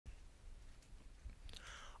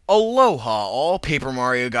Aloha all, Paper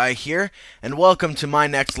Mario Guy here, and welcome to my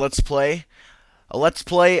next Let's Play. A Let's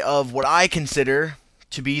Play of what I consider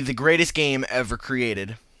to be the greatest game ever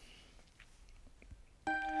created.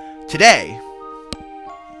 Today,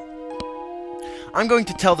 I'm going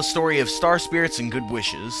to tell the story of star spirits and good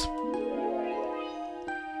wishes.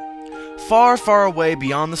 Far, far away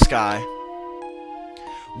beyond the sky,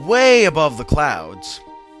 way above the clouds,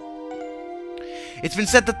 it's been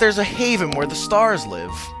said that there's a haven where the stars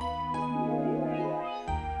live.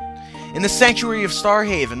 In the sanctuary of Star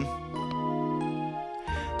Haven,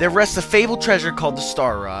 there rests a fabled treasure called the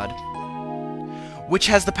Star Rod, which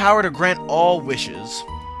has the power to grant all wishes.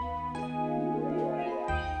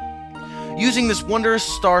 Using this wondrous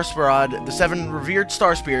star rod, the 7 revered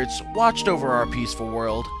star spirits watched over our peaceful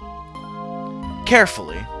world.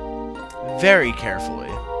 Carefully. Very carefully.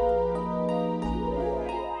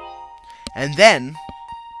 And then...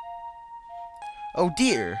 oh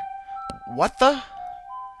dear. What the?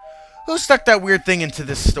 Who stuck that weird thing into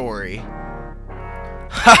this story? Ha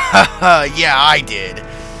ha ha! Yeah, I did!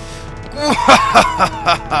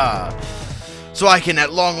 So I can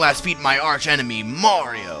at long last beat my arch enemy,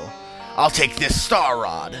 Mario! I'll take this Star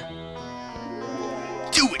Rod!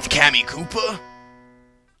 Do it, Kammy Koopa!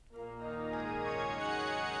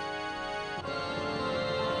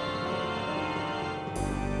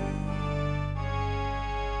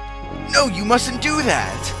 No, you mustn't do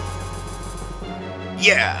that!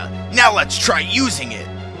 Yeah, now let's try using it!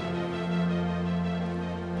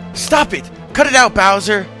 Stop it! Cut it out,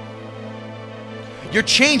 Bowser! You're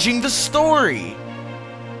changing the story!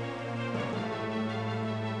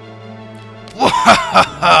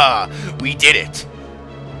 We did it!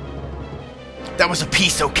 That was a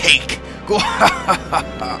piece of cake!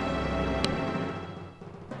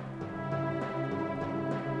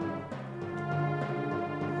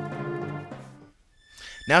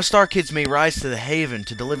 Now Star Kids may rise to the Haven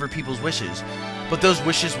to deliver people's wishes, but those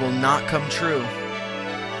wishes will not come true.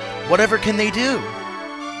 Whatever can they do?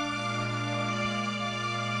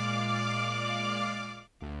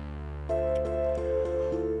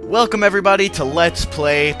 Welcome everybody to Let's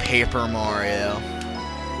Play Paper Mario.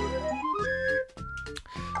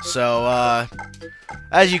 So,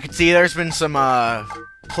 as you can see, there's been some,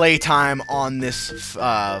 playtime on this,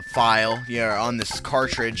 file, on this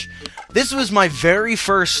cartridge. This was my very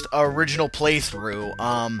first original playthrough.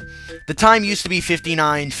 The time used to be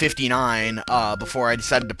 59:59, before I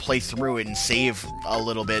decided to play through it and save a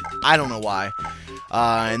little bit. I don't know why.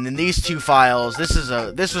 And then these two files, this was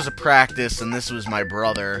a practice, and this was my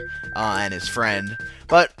brother, and his friend.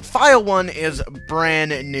 But file 1 is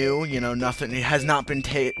brand new, nothing, it has not been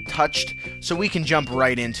touched, so we can jump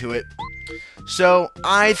right into it. So,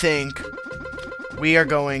 I think we are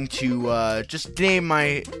going to, just name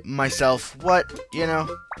myself what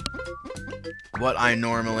I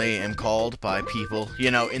normally am called by people,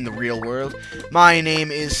 in the real world. My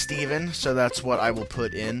name is Steven, so that's what I will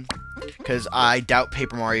put in, because I doubt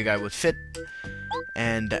Paper Mario Guy would fit,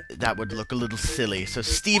 and that would look a little silly. So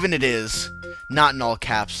Steven it is, not in all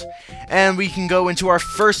caps. And we can go into our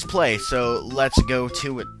first play, so let's go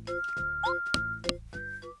to it.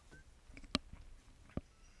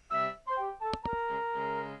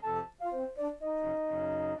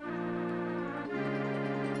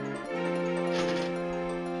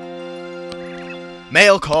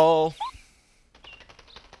 Mail call.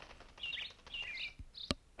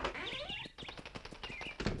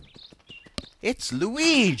 It's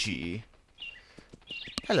Luigi.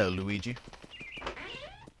 Hello, Luigi.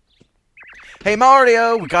 Hey,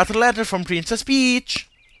 Mario, we got a letter from Princess Peach.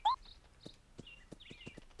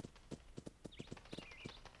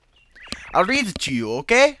 I'll read it to you,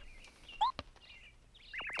 okay?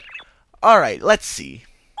 Alright, let's see.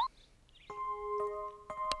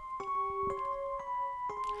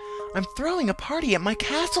 I'm throwing a party at my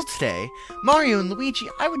castle today. Mario and Luigi,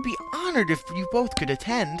 I would be honored if you both could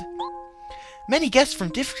attend. Many guests from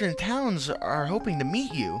different towns are hoping to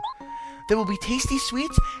meet you. There will be tasty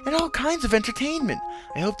sweets and all kinds of entertainment.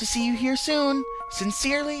 I hope to see you here soon.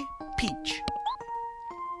 Sincerely, Peach.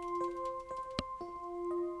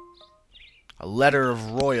 A letter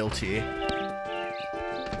of royalty.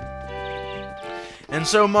 And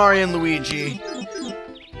so Mario and Luigi,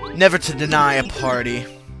 never to deny a party,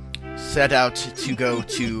 set out to go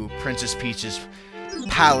to Princess Peach's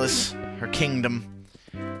palace, her kingdom,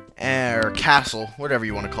 or castle, whatever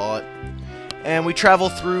you want to call it. And we travel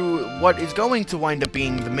through what is going to wind up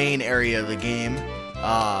being the main area of the game,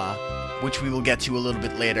 which we will get to a little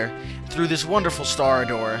bit later, through this wonderful star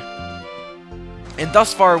door. And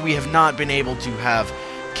thus far, we have not been able to have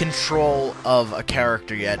control of a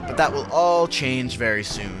character yet, but that will all change very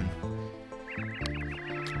soon.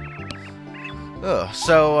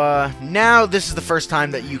 So now this is the first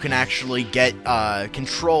time that you can actually get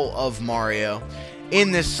control of Mario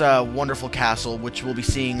in this wonderful castle, which we'll be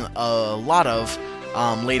seeing a lot of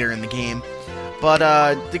later in the game.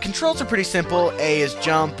 But the controls are pretty simple. A is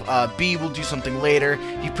jump, B will do something later.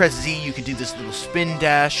 You press Z, you can do this little spin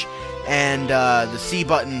dash, and the C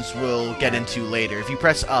buttons we'll get into later. If you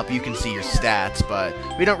press up, you can see your stats, but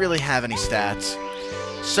we don't really have any stats.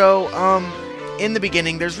 So, in the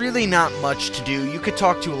beginning, there's really not much to do. You could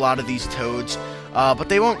talk to a lot of these toads, but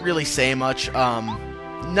they won't really say much.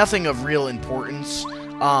 Nothing of real importance.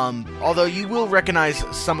 Although you will recognize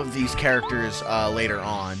some of these characters later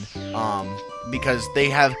on, because they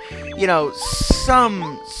have, you know,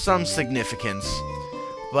 some significance.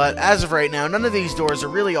 But as of right now, none of these doors are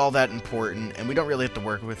really all that important, and we don't really have to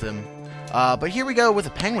work with them. But here we go with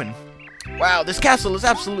a penguin. Wow, this castle is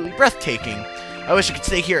absolutely breathtaking. I wish I could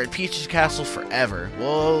stay here at Peach's Castle forever.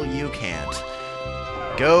 Well, you can't.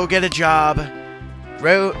 Go get a job,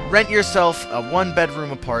 rent yourself a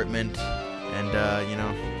one-bedroom apartment, and, you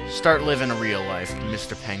know, start living a real life,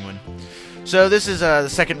 Mr. Penguin. So this is the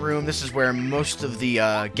second room. This is where most of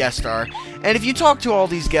the guests are. And if you talk to all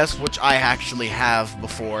these guests, which I actually have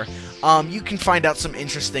before, you can find out some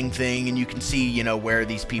interesting thing, and you can see, you know, where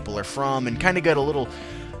these people are from, and kind of get a little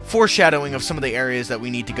foreshadowing of some of the areas that we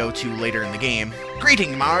need to go to later in the game.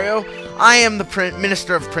 Greeting, Mario. I am the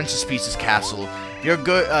Minister of Princess Peach's Castle. You're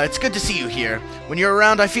good. It's good to see you here. When you're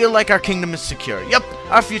around, I feel like our kingdom is secure. Yep,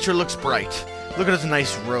 our future looks bright. Look at his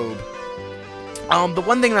nice robe. The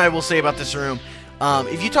one thing that I will say about this room,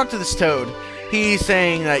 if you talk to this toad, he's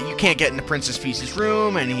saying that you can't get into Princess Peach's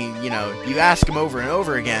room, and he, you know, you ask him over and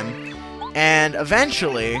over again, and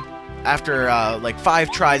eventually, after like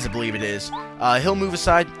 5 tries, I believe it is, he'll move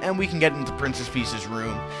aside, and we can get into Princess Peach's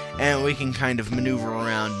room, and we can kind of maneuver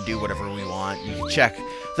around and do whatever we want. You can check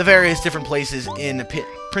the various different places in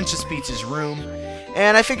Princess Peach's room,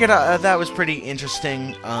 and I figured that was pretty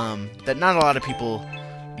interesting, that not a lot of people,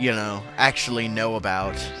 you know, actually know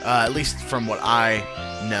about, at least from what I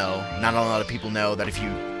know. Not a lot of people know that if you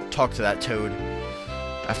talk to that toad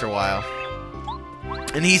after a while.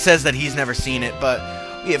 And he says that he's never seen it, but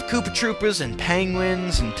we have Koopa Troopas and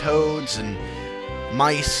penguins and toads and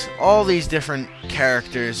mice, all these different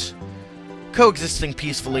characters coexisting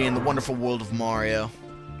peacefully in the wonderful world of Mario.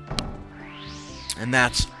 And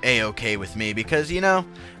that's a-okay with me, because, you know,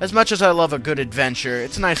 as much as I love a good adventure,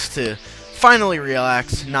 it's nice to finally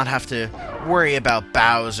relax, not have to worry about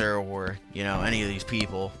Bowser or, you know, any of these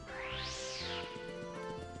people.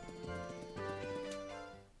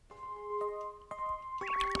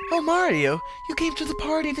 Oh, Mario, you came to the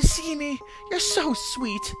party to see me. You're so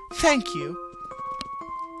sweet. Thank you.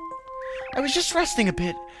 I was just resting a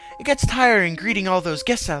bit. It gets tiring greeting all those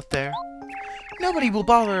guests out there. Nobody will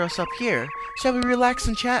bother us up here. Shall we relax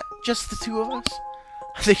and chat, just the two of us?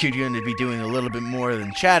 I think you're going to be doing a little bit more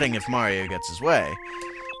than chatting if Mario gets his way.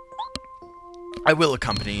 I will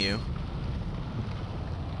accompany you.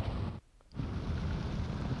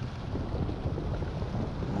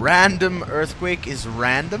 Random earthquake is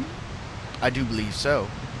random? I do believe so.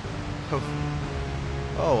 Oh,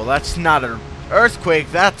 well, that's not an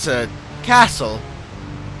earthquake, that's a castle.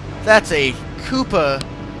 That's a Koopa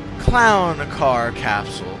Clown Car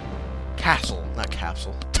capsule. Castle, not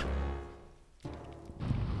capsule.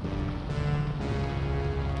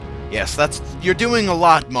 Yes, you're doing a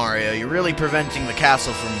lot, Mario. You're really preventing the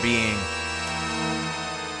castle from being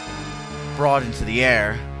brought into the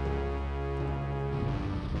air.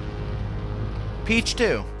 Peach,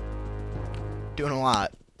 too. Doing a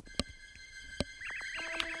lot.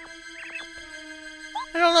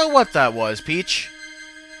 I don't know what that was, Peach.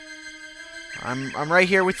 I'm right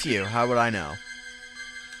here with you. How would I know?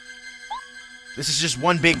 This is just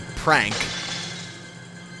one big prank.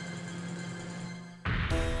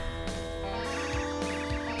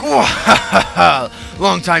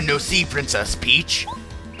 Long time no see, Princess Peach.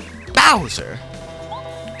 Bowser.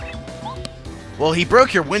 Well, he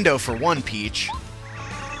broke your window for one, Peach.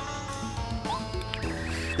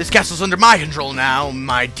 This castle's under my control now,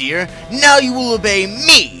 my dear. Now you will obey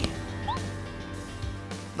me.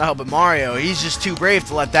 Oh, but Mario, he's just too brave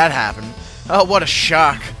to let that happen. Oh, what a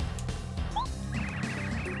shock.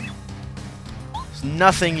 There's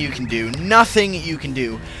nothing you can do. Nothing you can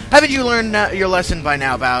do. Haven't you learned your lesson by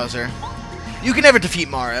now, Bowser? You can never defeat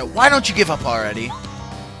Mario. Why don't you give up already?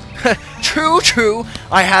 True.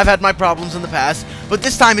 I have had my problems in the past, but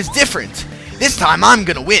this time is different. This time I'm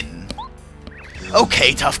gonna win.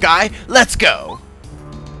 Okay, tough guy, let's go.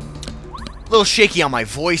 little shaky on my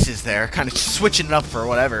voices there, kind of switching it up for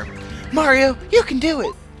whatever. Mario, you can do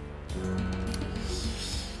it!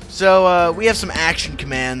 So, we have some action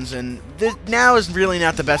commands, and now is really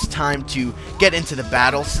not the best time to get into the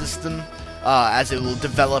battle system, as it will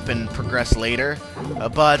develop and progress later.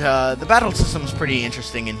 But the battle system is pretty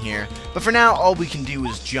interesting in here. But for now, all we can do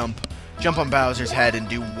is jump on Bowser's head and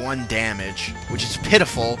do 1 damage, which is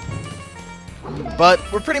pitiful. But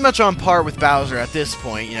we're pretty much on par with Bowser at this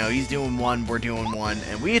point. You know, he's doing 1, we're doing 1,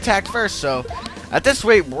 and we attacked first, so at this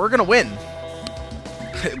rate, we're gonna win.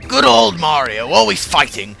 Good old Mario, always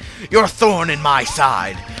fighting. You're a thorn in my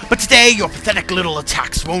side. But today, your pathetic little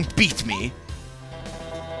attacks won't beat me.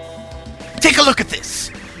 Take a look at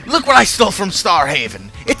this. Look what I stole from Star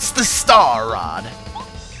Haven. It's the Star Rod.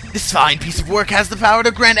 This fine piece of work has the power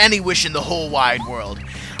to grant any wish in the whole wide world.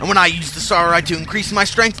 And when I use the Star Rod to increase my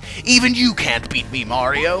strength, even you can't beat me,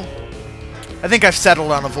 Mario. I think I've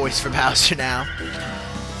settled on a voice for Bowser now.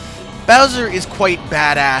 Bowser is quite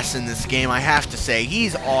badass in this game, I have to say.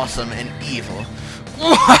 He's awesome and evil.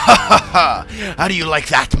 How do you like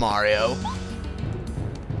that, Mario?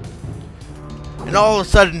 And all of a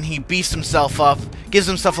sudden, he beefs himself up, gives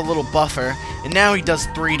himself a little buffer, and now he does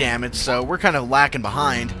 3 damage, so we're kind of lacking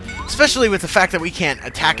behind. Especially with the fact that we can't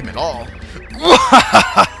attack him at all.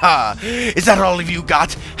 Is that all of you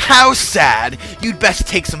got? How sad! You'd best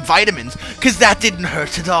take some vitamins, cause that didn't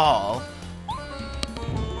hurt at all.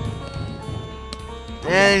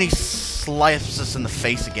 And he slaps us in the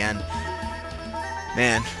face again.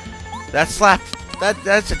 Man, that slap,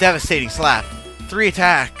 that's a devastating slap. 3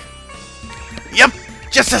 attack. Yep,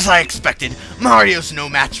 just as I expected. Mario's no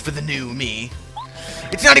match for the new me.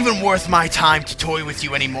 It's not even worth my time to toy with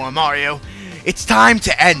you anymore, Mario. It's time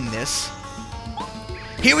to end this.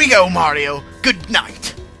 Here we go, Mario. Good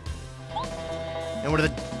night. And with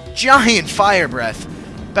a giant fire breath,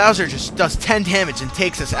 Bowser just does 10 damage and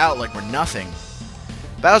takes us out like we're nothing.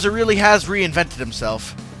 Bowser really has reinvented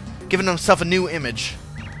himself, giving himself a new image,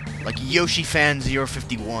 like Yoshi Fan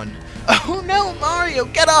 051. Oh no, Mario,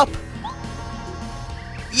 get up!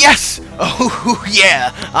 Yes! Oh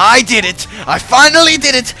yeah, I did it! I finally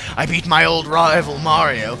did it! I beat my old rival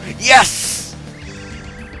Mario. Yes!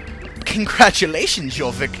 Congratulations,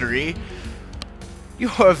 your victory.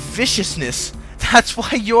 Your viciousness. That's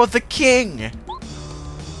why you're the king.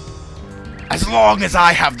 As long as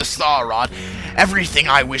I have the Star Rod, everything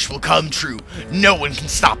I wish will come true. No one can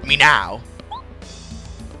stop me now.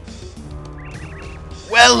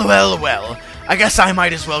 Well, well, well. I guess I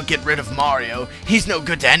might as well get rid of Mario. He's no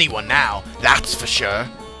good to anyone now, that's for sure.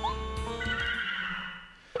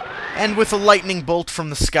 And with a lightning bolt from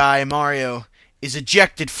the sky, Mario is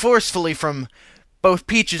ejected forcefully from both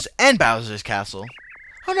Peach's and Bowser's castle.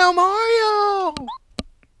 Oh no, Mario!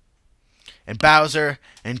 And Bowser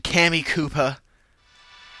and Kammy Koopa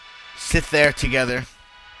sit there together,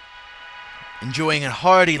 enjoying a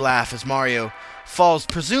hearty laugh as Mario falls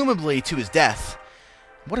presumably to his death.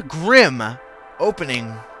 What a grim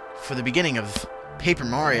opening for the beginning of Paper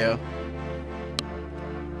Mario.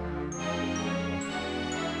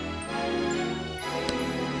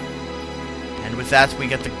 And with that, we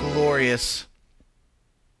get the glorious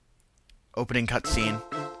opening cutscene.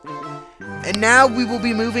 And now we will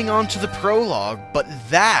be moving on to the prologue, but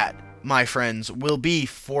that, my friends, will be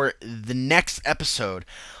for the next episode.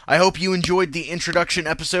 I hope you enjoyed the introduction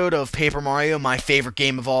episode of Paper Mario, my favorite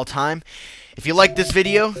game of all time. If you like this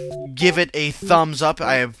video, give it a thumbs up,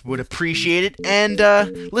 I would appreciate it, and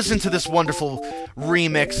listen to this wonderful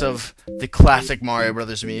remix of the classic Mario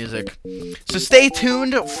Brothers music. So stay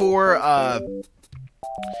tuned for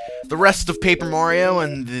the rest of Paper Mario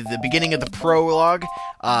and the beginning of the prologue.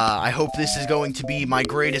 I hope this is going to be my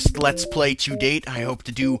greatest Let's Play to date. I hope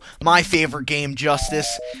to do my favorite game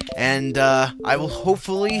justice, and I will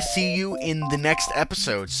hopefully see you in the next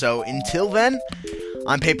episode. So until then,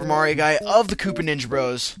 I'm Paper Mario Guy of the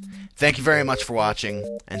KoopaNinjaBros. Thank you very much for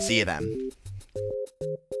watching, and see you then.